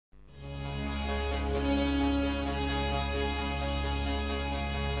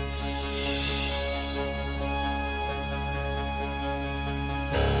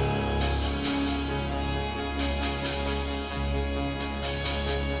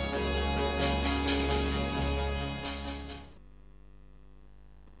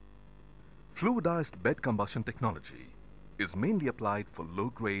Fluidized bed combustion technology is mainly applied for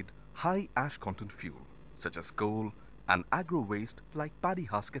low-grade, high ash content fuel such as coal and agro waste like paddy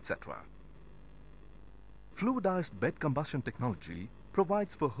husk, etc. Fluidized bed combustion technology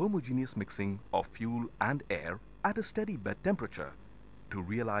provides for homogeneous mixing of fuel and air at a steady bed temperature to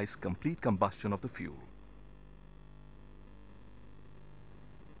realize complete combustion of the fuel.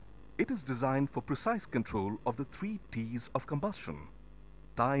 It is designed for precise control of the 3 T's of combustion: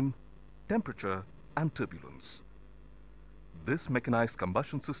 time, temperature, and turbulence. This mechanized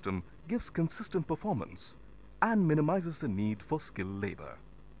combustion system gives consistent performance and minimizes the need for skilled labor.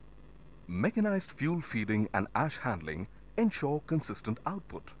 Mechanized fuel feeding and ash handling ensure consistent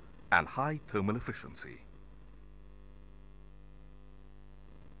output and high thermal efficiency.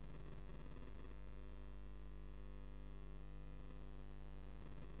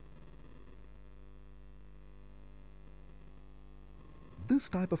 This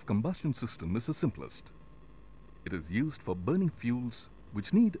type of combustion system is the simplest. It is used for burning fuels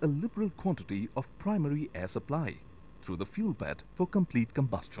which need a liberal quantity of primary air supply through the fuel bed for complete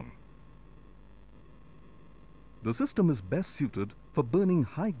combustion. The system is best suited for burning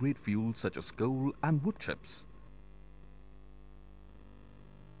high-grade fuels such as coal and wood chips.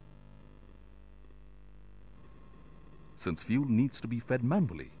 Since fuel needs to be fed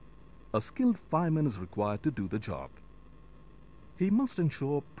manually, a skilled fireman is required to do the job. He must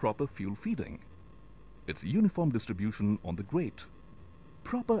ensure proper fuel feeding, its uniform distribution on the grate,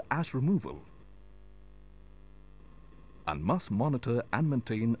 proper ash removal, and must monitor and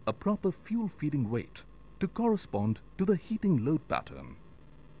maintain a proper fuel feeding rate to correspond to the heating load pattern.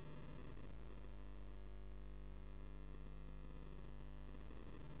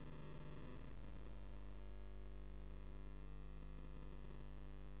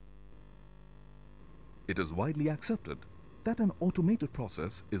 It is widely accepted that an automated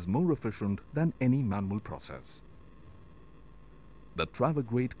process is more efficient than any manual process. The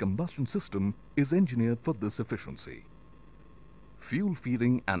Traver-grade combustion system is engineered for this efficiency. Fuel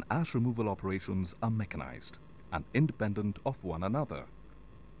feeding and ash removal operations are mechanized and independent of one another.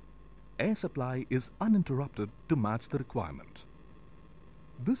 Air supply is uninterrupted to match the requirement.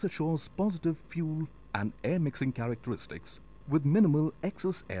 This assures positive fuel and air mixing characteristics with minimal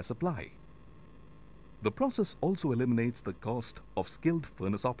excess air supply. The process also eliminates the cost of skilled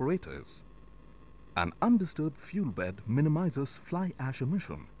furnace operators. An undisturbed fuel bed minimizes fly ash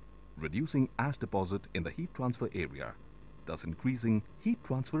emission, reducing ash deposit in the heat transfer area, thus increasing heat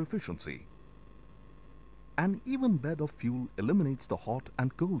transfer efficiency. An even bed of fuel eliminates the hot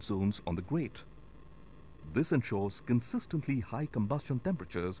and cold zones on the grate. This ensures consistently high combustion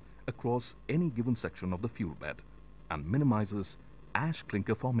temperatures across any given section of the fuel bed and minimizes ash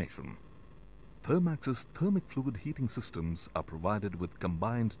clinker formation. Thermax's thermic fluid heating systems are provided with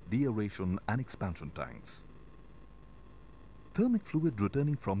combined deaeration and expansion tanks. Thermic fluid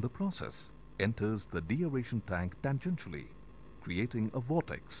returning from the process enters the deaeration tank tangentially, creating a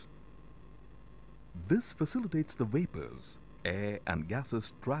vortex. This facilitates the vapors, air and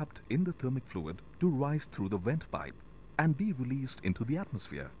gases trapped in the thermic fluid to rise through the vent pipe and be released into the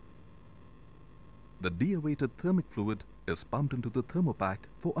atmosphere. The deaerated thermic fluid is pumped into the thermopack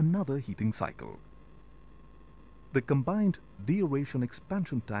for another heating cycle. The combined deaeration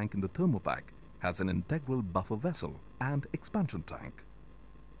expansion tank in the thermopack has an integral buffer vessel and expansion tank.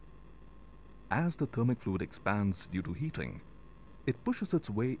 As the thermic fluid expands due to heating, it pushes its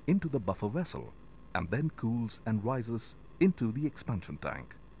way into the buffer vessel and then cools and rises into the expansion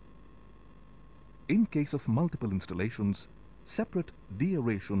tank. In case of multiple installations, separate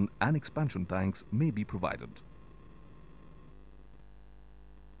deaeration and expansion tanks may be provided.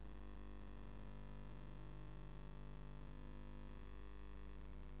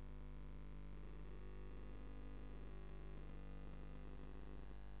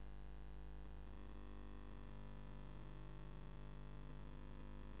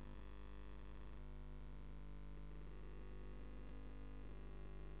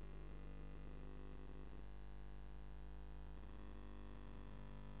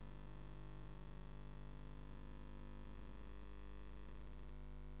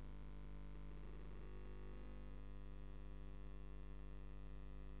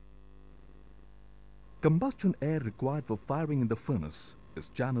 Combustion air required for firing in the furnace is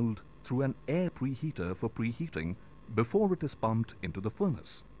channeled through an air preheater for preheating before it is pumped into the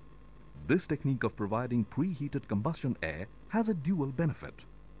furnace. This technique of providing preheated combustion air has a dual benefit.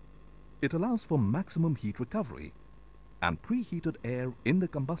 It allows for maximum heat recovery, and preheated air in the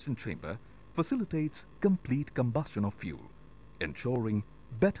combustion chamber facilitates complete combustion of fuel, ensuring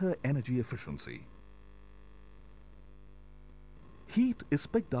better energy efficiency. heat is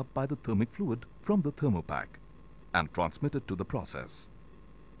picked up by the thermic fluid from the thermopack and transmitted to the process.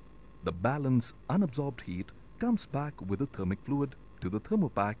 The balance unabsorbed heat comes back with the thermic fluid to the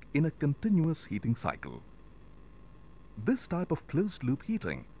thermopack in a continuous heating cycle. This type of closed-loop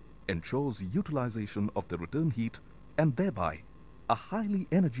heating ensures utilization of the return heat and thereby a highly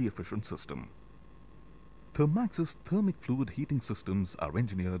energy-efficient system. Thermax's thermic fluid heating systems are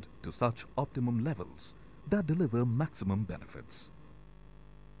engineered to such optimum levels that deliver maximum benefits.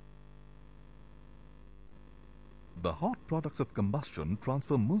 The hot products of combustion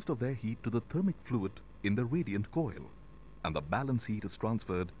transfer most of their heat to the thermic fluid in the radiant coil, and the balance heat is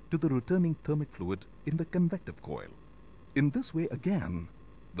transferred to the returning thermic fluid in the convective coil. In this way again,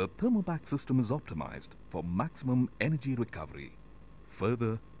 the thermopack system is optimized for maximum energy recovery.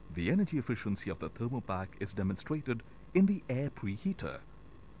 Further, the energy efficiency of the thermopack is demonstrated in the air preheater,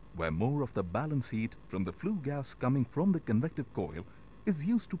 where more of the balance heat from the flue gas coming from the convective coil is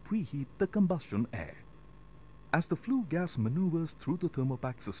used to preheat the combustion air. As the flue gas maneuvers through the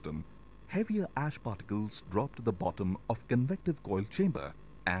thermopack system, heavier ash particles drop to the bottom of convective coil chamber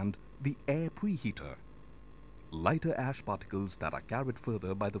and the air preheater. Lighter ash particles that are carried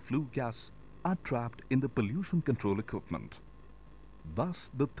further by the flue gas are trapped in the pollution control equipment.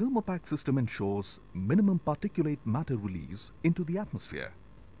 Thus, the thermopack system ensures minimum particulate matter release into the atmosphere.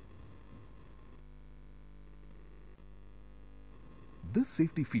 This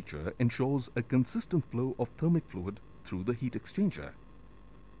safety feature ensures a consistent flow of thermic fluid through the heat exchanger.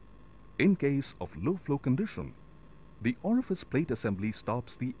 In case of low flow condition, the orifice plate assembly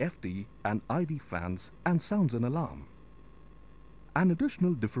stops the FT and ID fans and sounds an alarm. An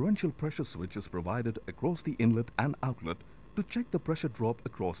additional differential pressure switch is provided across the inlet and outlet to check the pressure drop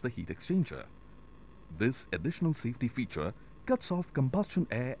across the heat exchanger. This additional safety feature cuts off combustion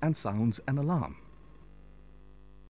air and sounds an alarm.